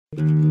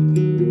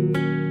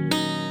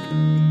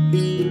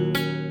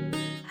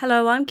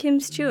Hello, I'm Kim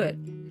Stewart,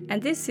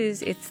 and this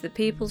is It's the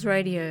People's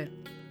Radio,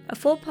 a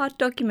 4-part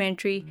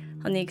documentary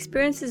on the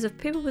experiences of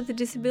people with a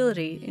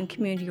disability in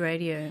community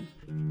radio.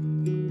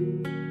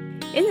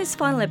 In this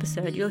final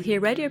episode, you'll hear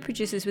radio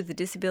producers with a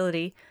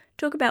disability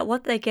talk about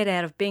what they get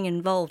out of being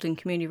involved in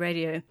community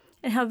radio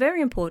and how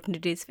very important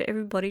it is for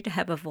everybody to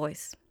have a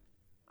voice.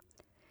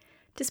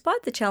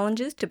 Despite the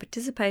challenges to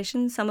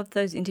participation some of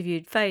those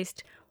interviewed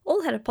faced,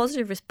 all had a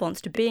positive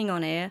response to being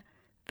on air,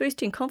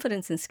 boosting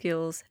confidence and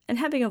skills, and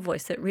having a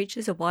voice that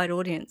reaches a wide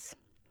audience.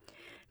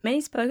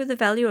 Many spoke of the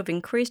value of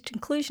increased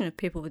inclusion of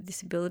people with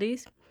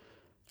disabilities.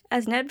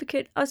 As an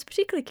advocate, I was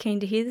particularly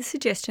keen to hear the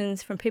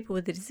suggestions from people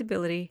with a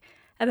disability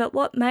about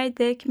what made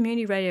their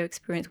community radio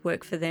experience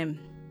work for them,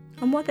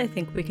 and what they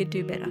think we could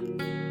do better.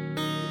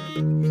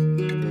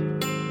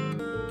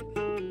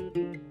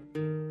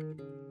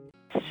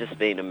 It's just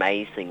been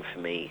amazing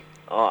for me.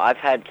 I've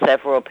had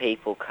several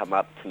people come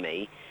up to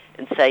me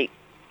and say,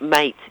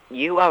 "Mate,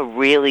 you are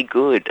really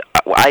good.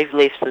 I've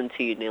listened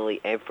to you nearly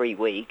every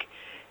week,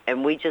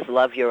 and we just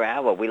love your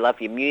hour. We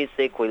love your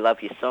music, we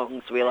love your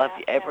songs, we love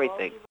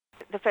everything."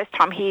 The first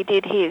time he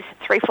did his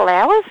 3 full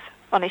hours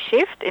on his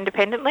shift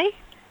independently,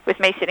 with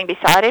me sitting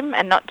beside him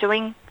and not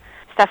doing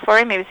stuff for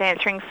him. He was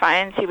answering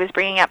phones, he was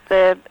bringing up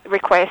the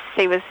requests,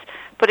 he was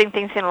putting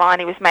things in line,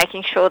 he was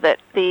making sure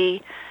that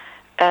the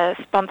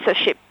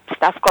sponsorship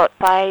stuff got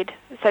paid.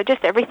 So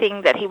just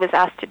everything that he was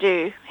asked to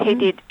do, he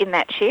did in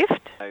that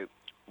shift. So,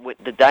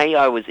 the day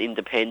I was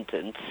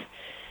independent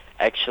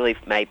actually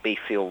made me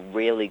feel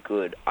really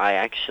good. I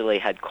actually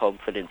had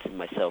confidence in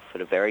myself for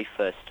the very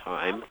first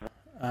time.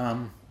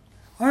 I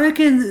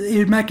reckon it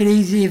would make it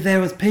easier if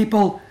there was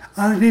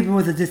other people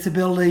with a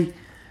disability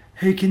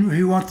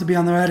who want to be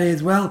on the radio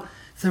as well.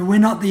 So we're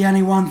not the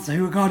only ones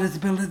who have got a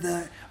disability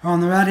that are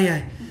on the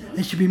radio.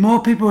 There should be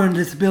more people with a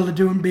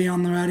disability being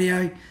on the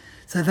radio,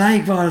 so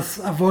they've got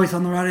a voice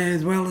on the radio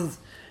as well as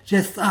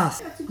just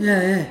us.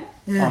 Yeah.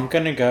 I'm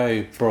going to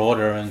go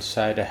broader and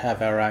say to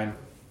have our own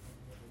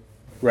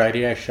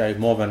radio show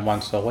more than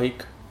once a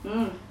week.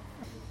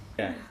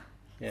 Yeah.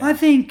 I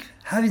think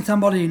having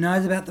somebody who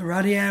knows about the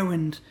radio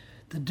and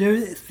to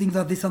do things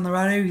like this on the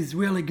radio is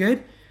really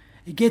good.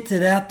 It gets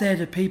it out there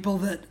to people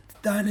that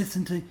don't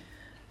listen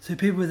to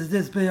people with a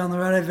disability on the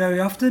radio very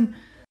often.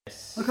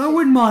 Like, I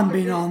wouldn't mind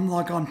being on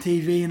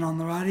TV and on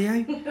the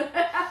radio.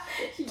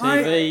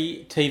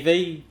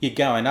 TV, you're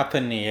going up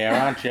in the air,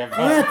 aren't you?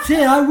 Well, that's it.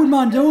 I wouldn't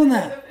mind doing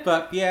that.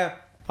 But yeah,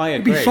 I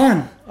agree. It'd be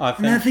fun. I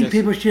think just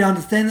people should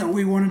understand that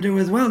we want to do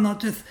as well, not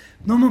just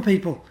normal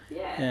people.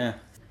 Yeah.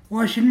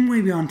 Why shouldn't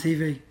we be on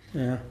TV?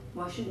 Yeah.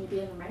 Why shouldn't we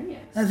be on the radio?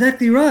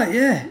 Exactly right,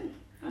 yeah.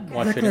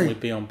 Why shouldn't we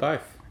be on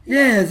both?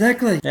 Yeah,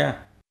 exactly. Yeah.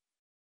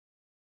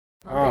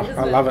 Oh,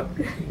 I love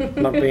it.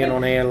 Love being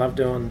on air, love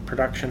doing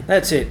production.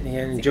 That's it. You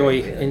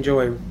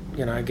enjoy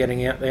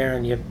getting out there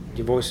and your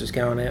voice is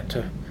going out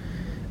to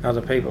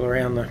other people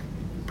around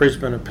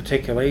Brisbane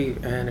particularly,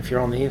 and if you're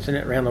on the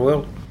internet around the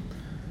world.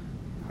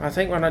 I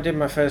think when I did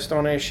my first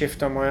on-air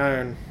shift on my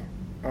own,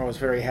 I was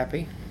very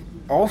happy.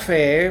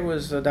 Off-air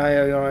was the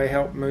day I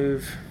helped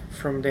move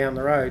from down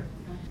the road.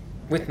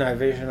 With no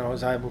vision, I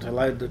was able to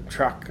load the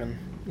truck and,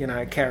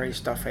 carry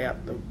stuff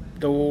out the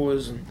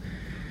doors. And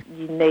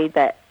You need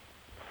that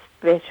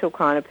special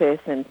kind of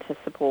person to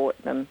support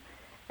them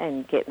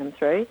and get them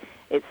through.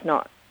 It's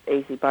not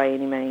easy by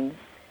any means.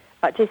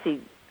 But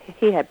Jesse,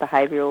 he had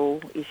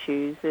behavioural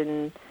issues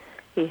and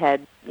he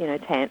had,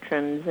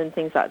 tantrums and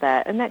things like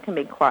that, and that can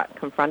be quite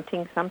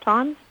confronting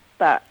sometimes.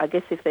 But I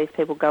guess if these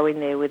people go in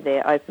there with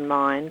their open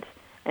mind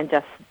and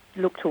just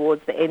look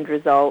towards the end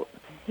result,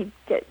 he'd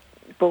get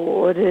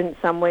bored, and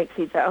some weeks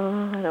he'd say,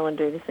 "Oh, I don't want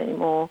to do this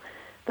anymore."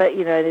 But,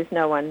 there's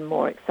no one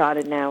more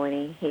excited now when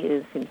he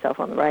hears himself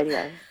on the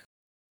radio.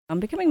 I'm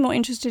becoming more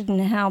interested in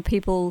how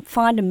people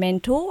find a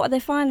mentor, or they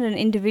find an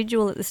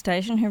individual at the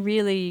station who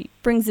really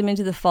brings them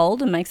into the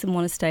fold and makes them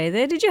want to stay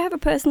there. Did you have a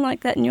person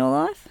like that in your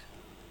life?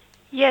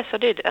 Yes, I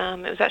did. It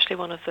was actually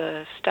one of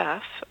the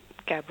staff,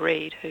 Gab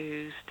Reid,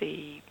 who's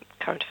the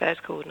current affairs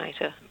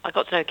coordinator. I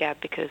got to know Gab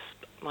because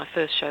my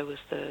first show was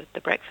the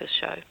breakfast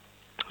show,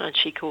 and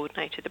she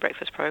coordinated the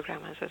breakfast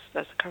program as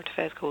the current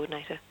affairs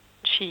coordinator.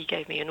 She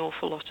gave me an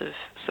awful lot of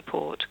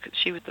support.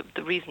 She was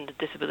the reason the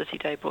Disability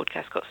Day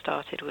broadcast got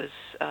started was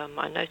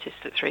I noticed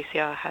that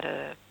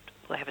 3CR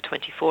they have a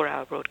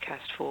 24-hour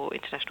broadcast for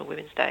International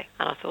Women's Day,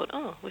 and I thought,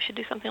 we should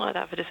do something like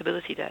that for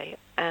Disability Day.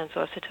 And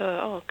so I said to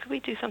her, could we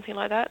do something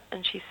like that?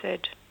 And she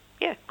said,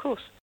 yeah, of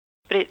course.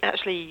 But it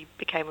actually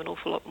became an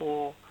awful lot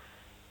more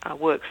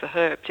work for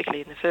her,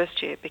 particularly in the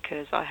first year,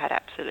 because I had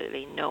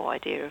absolutely no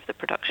idea of the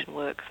production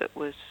work that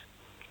was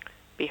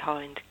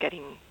behind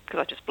because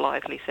I just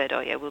blithely said,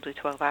 we'll do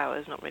 12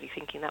 hours, not really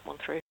thinking that one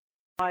through.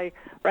 I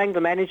rang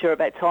the manager at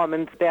that time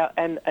and about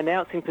an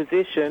announcing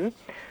position,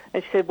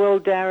 and she said, "Well,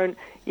 Darren,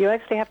 you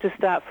actually have to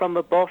start from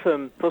the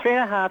bottom." For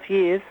 3.5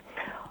 years,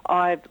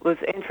 I was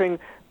entering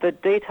the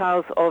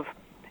details of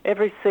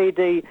every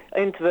CD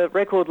into the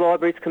record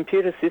library's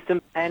computer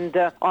system. And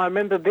I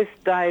remember this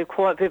day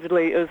quite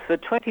vividly. It was the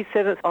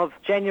 27th of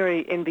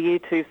January in the year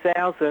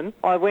 2000.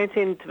 I went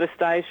into the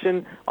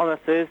station on a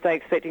Thursday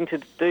expecting to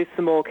do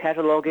some more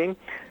cataloguing.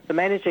 The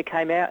manager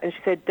came out and she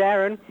said,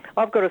 "Darren,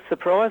 I've got a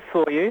surprise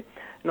for you."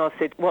 And I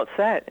said, "What's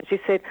that?" And she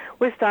said,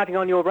 "We're starting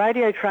on your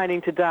radio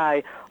training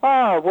today."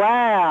 Oh,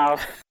 wow.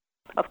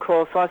 Of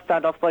course, I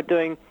started off by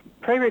doing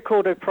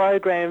pre-recorded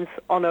programs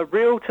on a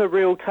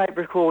reel-to-reel tape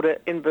recorder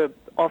in the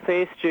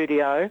off-air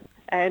studio,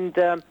 and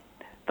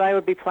they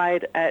would be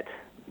played at,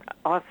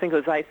 I think it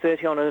was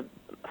 8:30 on a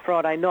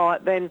Friday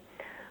night. Then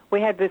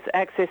we had this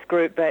access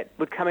group that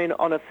would come in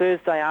on a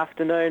Thursday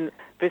afternoon.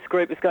 This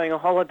group was going on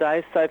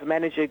holidays, so the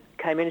manager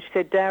came in and she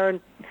said, "Darren,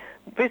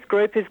 this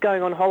group is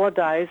going on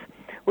holidays.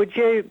 Would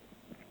you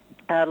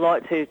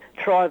like to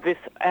try this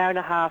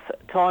hour-and-a-half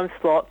time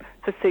slot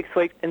for 6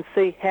 weeks and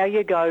see how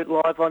you go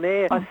live on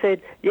air?" I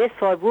said, "Yes,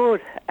 I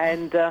would."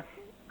 And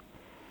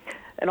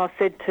I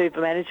said to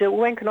the manager,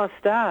 "Well, when can I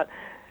start?"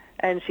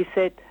 And she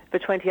said, "The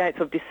 28th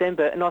of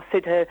December." And I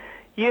said to her,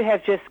 "You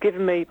have just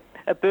given me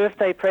a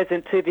birthday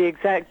present to the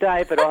exact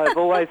day that I have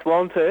always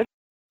wanted."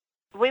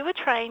 We were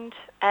trained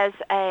as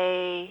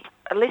a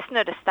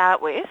listener to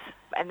start with,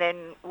 and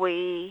then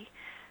we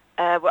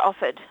were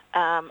offered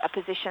a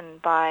position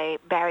by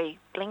Barry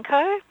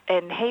Blinko,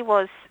 and he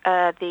was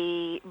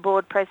the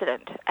board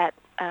president at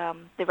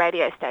the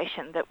radio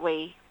station that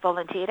we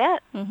volunteered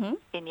at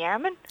in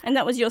Yarraman. And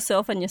that was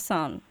yourself and your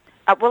son?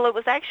 Well, it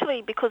was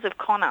actually because of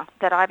Connor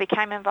that I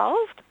became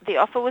involved. The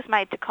offer was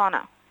made to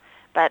Connor,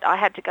 but I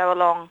had to go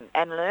along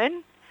and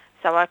learn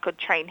so I could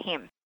train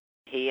him.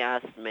 He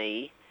asked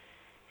me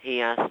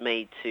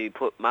to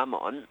put Mum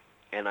on,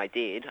 and I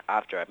did,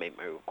 after I made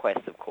my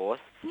request, of course.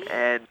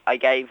 And I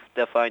gave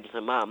the phone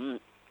to Mum,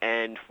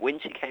 and when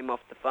she came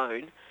off the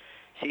phone,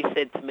 she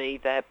said to me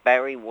that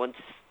Barry wants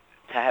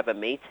to have a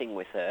meeting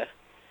with her.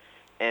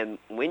 And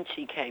when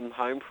she came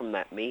home from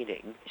that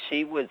meeting,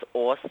 she was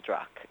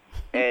awestruck.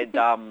 And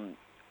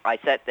I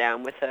sat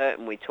down with her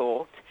and we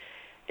talked,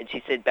 and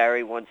she said,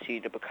 "Barry wants you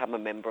to become a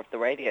member of the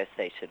radio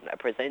station, a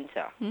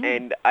presenter."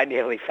 And I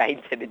nearly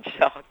fainted in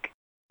shock.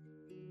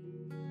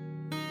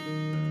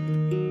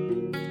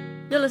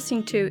 You're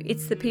listening to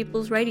It's the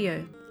People's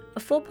Radio, a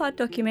 4-part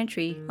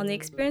documentary on the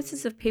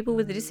experiences of people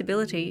with a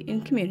disability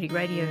in community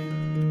radio.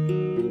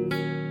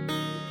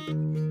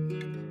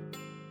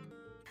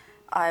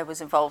 I was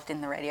involved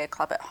in the radio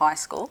club at high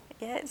school.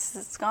 Yeah,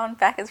 it's gone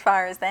back as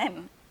far as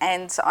then.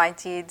 And I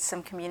did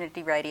some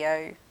community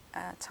radio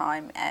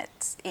time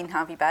in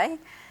Harvey Bay.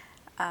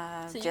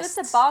 So you got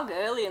the bug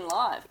early in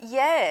life.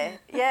 Yeah.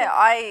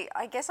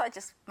 I guess I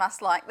just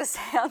must like the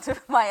sound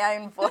of my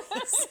own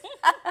voice.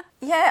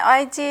 Yeah,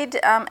 I did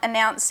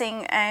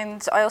announcing,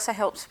 and I also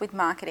helped with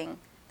marketing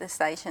the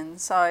station.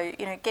 So,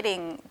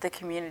 getting the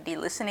community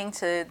listening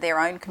to their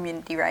own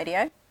community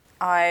radio.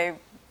 I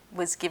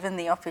was given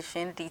the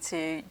opportunity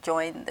to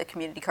join the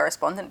community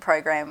correspondent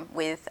program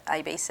with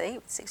ABC,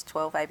 with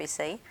 612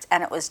 ABC.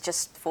 And it was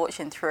just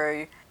fortune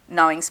through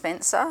knowing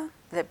Spencer,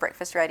 the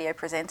breakfast radio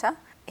presenter.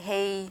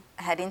 He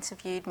had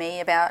interviewed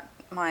me about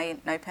my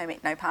No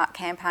Permit, No Park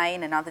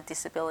campaign and other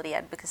disability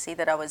advocacy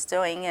that I was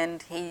doing,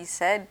 and he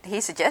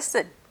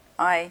suggested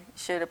I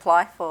should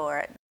apply for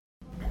it.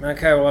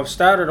 Okay, well, I've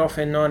started off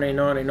in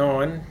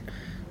 1999.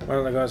 One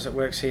of the guys that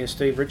works here,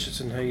 Steve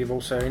Richardson, who you've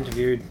also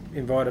interviewed,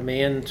 invited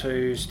me in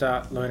to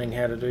start learning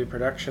how to do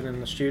production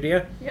in the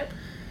studio. Yep.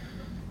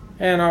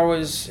 And I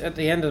was at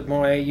the end of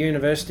my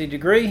university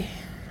degree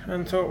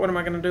and thought, what am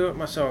I going to do with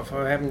myself?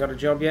 I haven't got a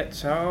job yet,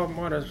 so I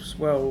might as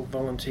well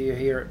volunteer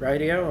here at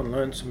radio and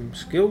learn some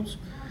skills.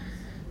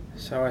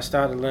 So I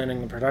started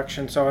learning the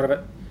production side of it.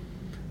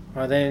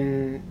 I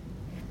then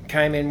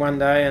came in one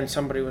day and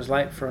somebody was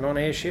late for an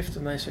on-air shift,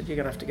 and they said, "You're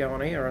going to have to go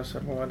on air." I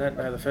said, "Well, I don't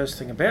know the first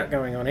thing about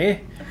going on air.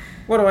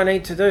 What do I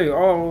need to do?"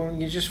 "Oh,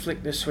 you just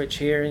flick this switch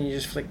here and you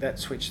just flick that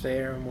switch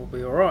there and we'll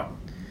be all right."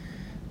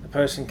 The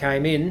person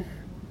came in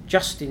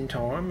just in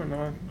time, and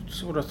I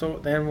sort of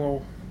thought then,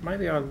 well,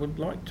 maybe I would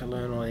like to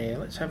learn on air.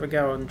 Let's have a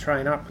go and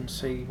train up and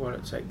see what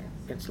it's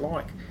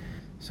like.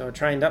 So I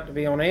trained up to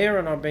be on air,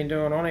 and I've been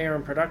doing on air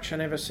and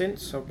production ever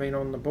since. I've been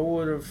on the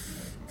board of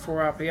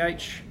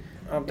 4RPH.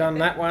 I've done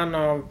that one.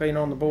 I've been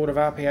on the board of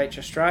RPH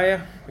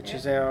Australia, which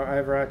is our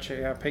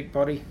overarching, our peak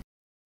body.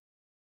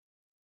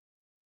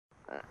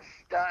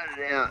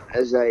 Started out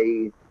as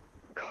a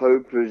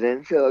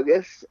co-presenter, I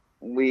guess.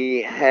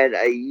 We had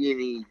a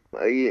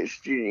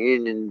student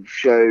union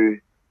show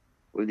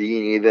with the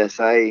Uni of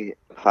SA,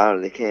 part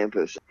of the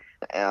campus.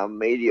 Our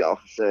media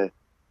officer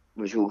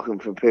was looking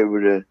for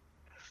people to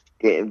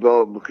get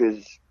involved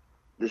because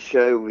the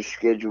show was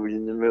scheduled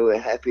in the middle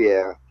of happy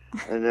hour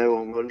and no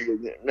one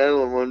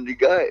wanted to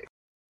go.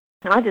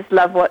 I just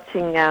love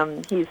watching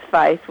his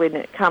face when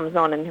it comes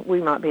on and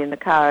we might be in the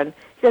car and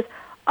he goes,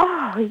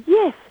 "Oh,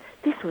 yes,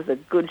 this was a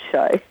good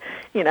show."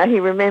 He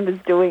remembers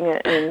doing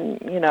it and,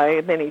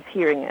 then he's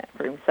hearing it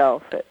for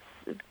himself.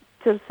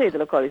 To see the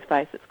look on his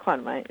face, it's quite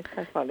amazing. It's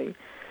so funny.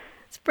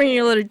 It's bringing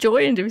a lot of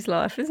joy into his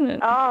life, isn't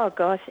it? Oh,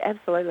 gosh,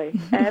 absolutely.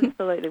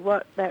 Absolutely.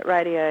 What that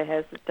radio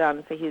has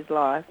done for his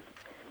life,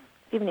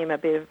 given him a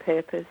bit of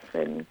purpose,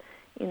 and,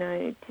 you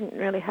know, didn't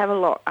really have a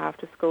lot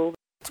after school.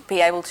 To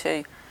be able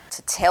to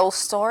tell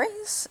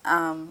stories,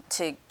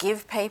 to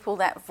give people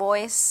that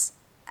voice,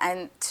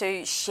 and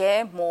to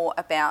share more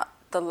about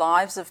the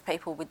lives of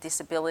people with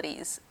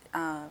disabilities,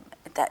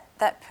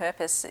 that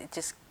purpose, it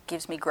just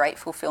gives me great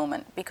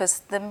fulfilment, because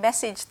the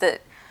message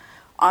that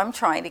I'm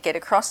trying to get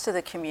across to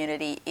the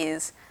community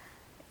is,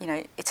 you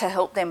know, to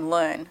help them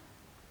learn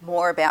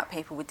more about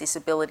people with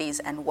disabilities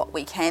and what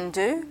we can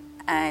do,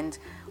 and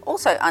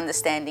also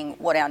understanding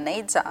what our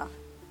needs are,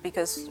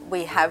 because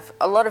we have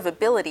a lot of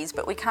abilities,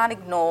 but we can't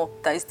ignore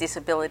those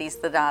disabilities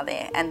that are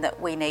there, and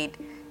that we need,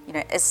 you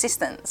know,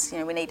 assistance. You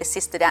know, we need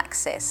assisted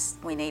access.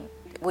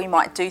 We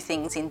might do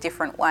things in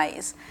different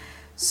ways.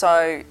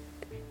 So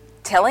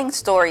telling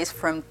stories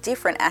from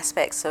different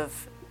aspects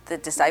of the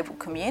disabled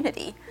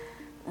community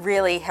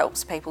really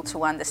helps people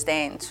to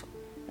understand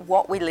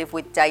what we live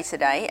with day to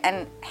day,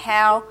 and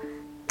how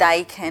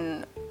they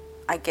can,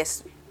 I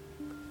guess,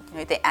 you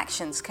know, their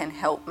actions can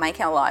help make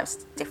our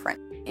lives different.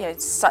 You know,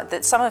 so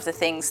that some of the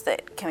things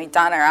that can be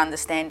done are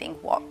understanding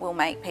what will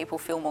make people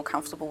feel more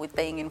comfortable with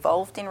being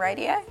involved in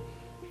radio.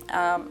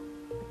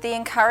 The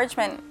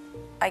encouragement,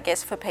 I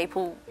guess, for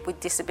people with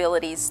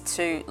disabilities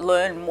to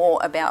learn more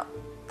about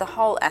the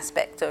whole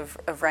aspect of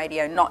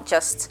radio, not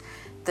just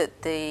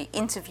the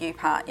interview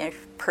part, you know,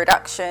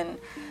 production,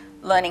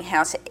 learning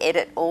how to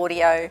edit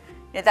audio.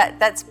 You know,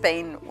 that's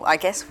been, I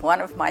guess, one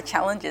of my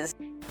challenges.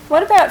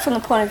 What about from the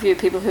point of view of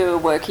people who are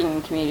working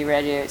in community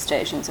radio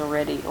stations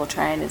already, or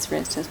trainers, for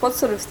instance? What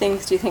sort of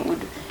things do you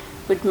think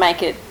would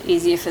make it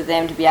easier for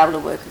them to be able to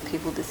work with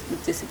people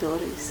with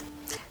disabilities?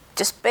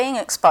 Just being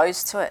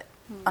exposed to it.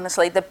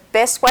 Honestly, the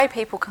best way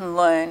people can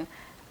learn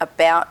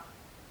about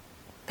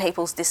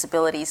people's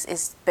disabilities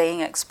is being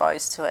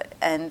exposed to it.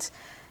 And,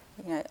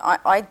 you know,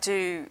 I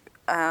do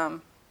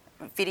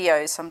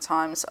videos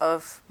sometimes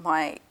of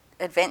my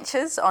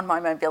adventures on my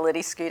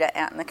mobility scooter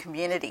out in the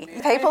community.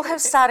 People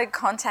have started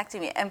contacting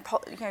me, and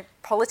you know,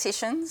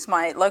 politicians,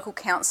 my local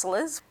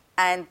councillors,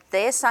 and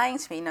they're saying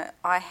to me, "No,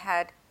 I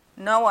had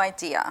no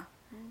idea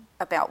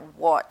about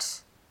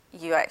what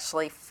you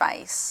actually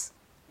face.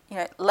 You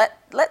know,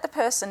 let the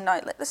person know,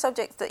 let the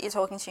subject that you're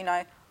talking to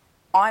know,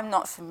 I'm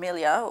not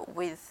familiar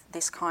with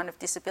this kind of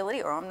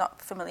disability, or I'm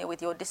not familiar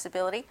with your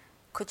disability.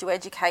 Could you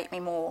educate me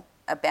more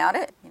about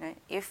it? You know,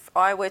 if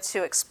I were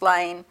to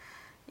explain,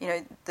 you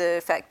know,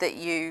 the fact that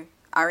you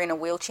are in a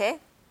wheelchair,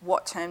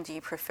 what term do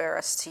you prefer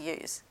us to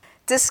use?"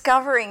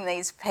 Discovering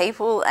these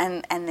people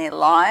and their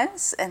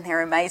lives and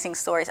their amazing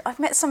stories. I've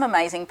met some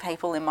amazing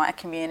people in my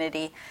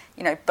community,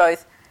 you know,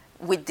 both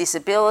with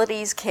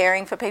disabilities,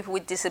 caring for people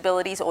with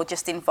disabilities, or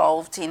just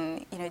involved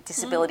in, you know,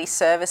 disability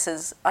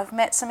services. I've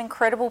met some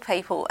incredible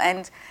people,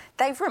 and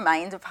they've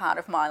remained a part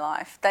of my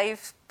life.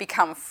 They've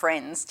become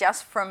friends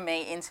just from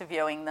me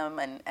interviewing them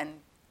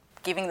and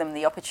giving them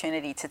the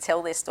opportunity to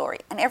tell their story.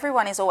 And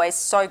everyone is always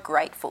so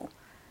grateful,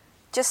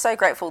 just so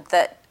grateful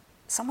that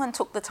someone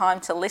took the time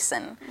to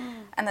listen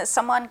and that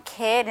someone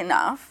cared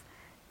enough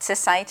to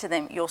say to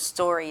them, your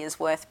story is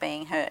worth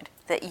being heard,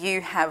 that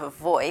you have a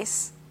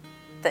voice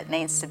that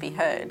needs to be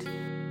heard.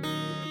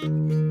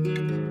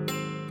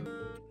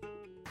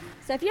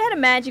 So if you had a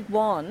magic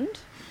wand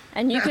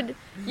and you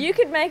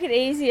could make it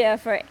easier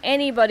for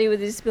anybody with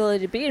a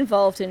disability to be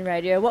involved in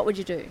radio, what would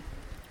you do?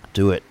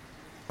 Do it.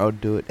 I would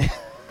do it.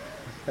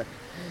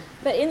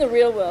 But in the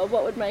real world,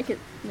 what would make it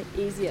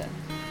easier?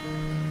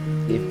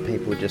 If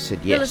people just said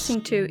yes. You're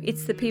listening to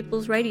It's the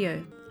People's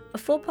Radio, a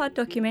 4-part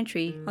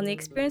documentary on the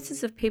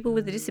experiences of people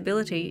with a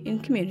disability in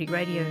community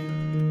radio.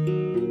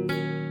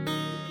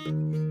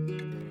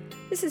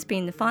 This has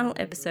been the final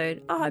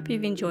episode. I hope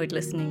you've enjoyed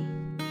listening.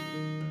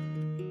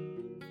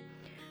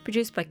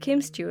 Produced by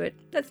Kim Stewart,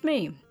 that's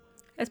me,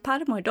 as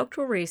part of my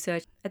doctoral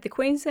research at the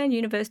Queensland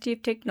University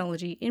of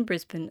Technology in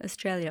Brisbane,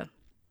 Australia.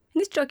 In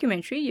this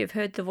documentary, you've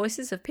heard the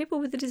voices of people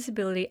with a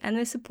disability and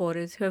their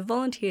supporters who have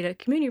volunteered at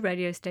community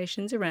radio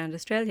stations around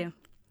Australia.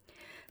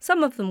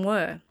 Some of them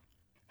were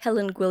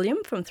Helen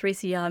Gwilliam from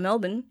 3CR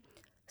Melbourne,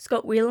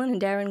 Scott Whelan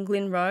and Darren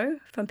Glyn Rowe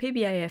from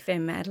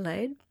PBA-FM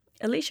Adelaide,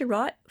 Alicia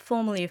Wright,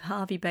 formerly of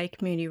Harvey Bay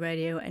Community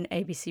Radio and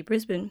ABC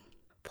Brisbane,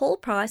 Paul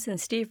Price and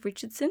Steve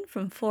Richardson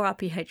from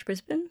 4RPH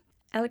Brisbane,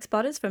 Alex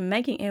Butters from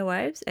Making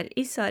Airwaves at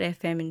Eastside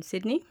FM in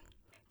Sydney,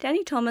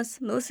 Danny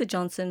Thomas, Melissa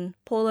Johnson,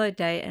 Paul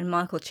O'Day and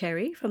Michael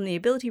Cherry from the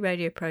Ability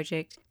Radio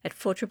Project at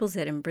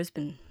 4ZZZ in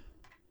Brisbane.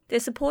 Their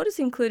supporters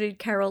included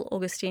Carol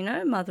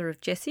Augustino, mother of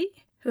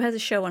Jessie, who has a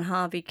show on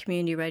Harvey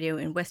Community Radio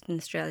in Western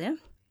Australia,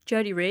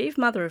 Jodie Reeve,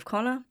 mother of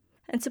Connor,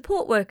 and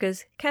support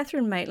workers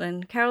Catherine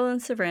Maitland, Carolyn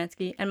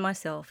Savransky and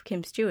myself,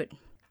 Kim Stewart.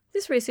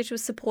 This research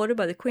was supported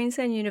by the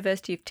Queensland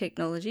University of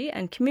Technology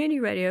and Community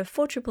Radio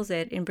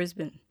 4ZZZ in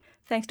Brisbane.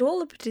 Thanks to all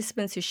the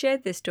participants who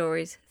shared their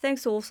stories.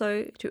 Thanks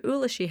also to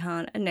Ula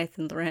Shihan and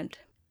Nathan Laurent.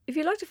 If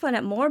you'd like to find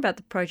out more about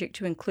the project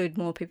to include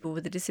more people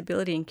with a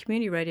disability in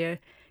community radio,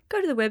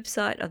 go to the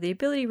website of the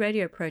Ability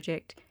Radio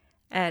Project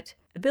at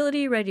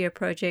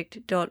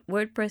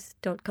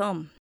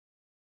abilityradioproject.wordpress.com.